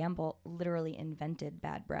 Procter and Gamble literally invented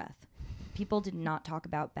bad breath. People did not talk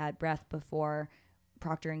about bad breath before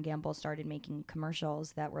Procter and Gamble started making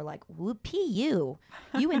commercials that were like, whoopee you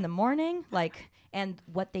in the morning. Like, and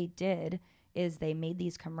what they did is they made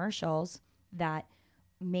these commercials that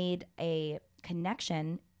made a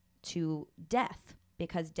connection to death,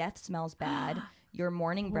 because death smells bad. Your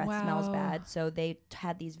morning breath smells bad. So they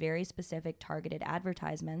had these very specific targeted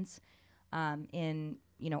advertisements in,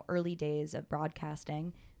 early days of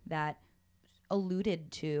broadcasting that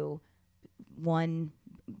alluded to one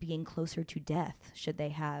being closer to death should they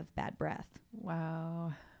have bad breath.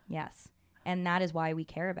 Wow. Yes. And that is why we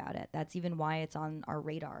care about it. That's even why it's on our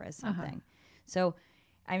radar as something. So,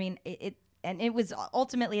 I mean, it was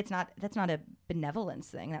ultimately, that's not a benevolence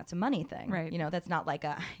thing. That's a money thing. Right. That's not like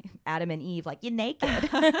a Adam and Eve, like, you're naked.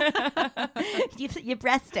 Your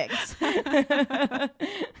breast stinks.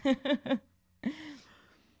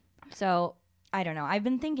 So, I don't know. I've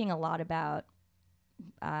been thinking a lot about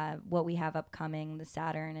what we have upcoming, the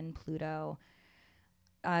Saturn and Pluto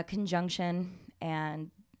conjunction, and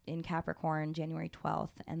in Capricorn, January 12th.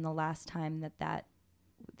 And the last time that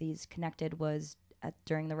these connected was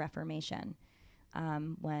during the Reformation,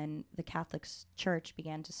 when the Catholic Church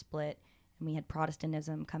began to split, and we had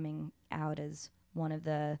Protestantism coming out as one of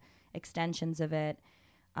the extensions of it.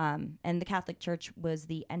 And the Catholic Church was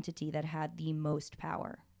the entity that had the most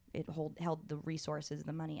power. It held the resources,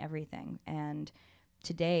 the money, everything. And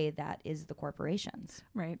today, that is the corporations.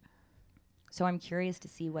 Right. So I'm curious to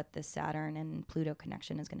see what the Saturn and Pluto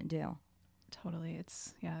connection is going to do. Totally.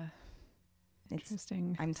 It's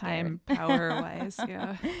interesting. I'm time power-wise.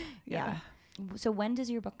 Yeah. So when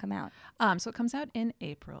does your book come out? So it comes out in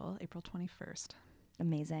April 21st.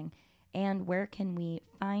 Amazing. And where can we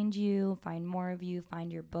find you, find more of you,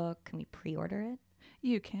 find your book? Can we pre-order it?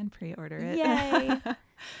 You can pre-order it. Yay!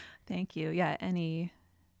 Thank you. Yeah,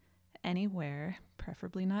 anywhere,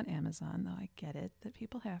 preferably not Amazon, though I get it that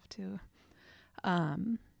people have to.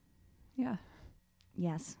 Yeah.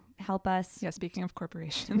 Yes. Help us. Yeah, speaking of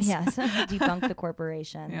corporations. Yes. Debunk the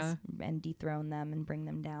corporations and dethrone them and bring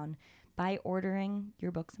them down by ordering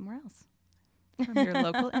your book somewhere else. From your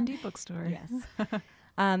local indie bookstore. Yes.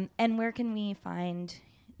 And where can we find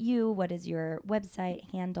you? What is your website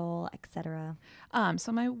handle, etc.?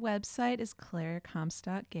 So my website is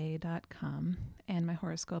clairecomstockgay.com, and my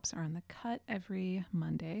horoscopes are on the cut every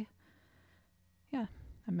Monday. Yeah,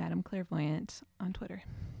 I'm Madame Clairvoyant on Twitter.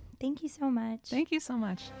 Thank you so much. Thank you so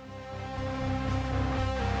much.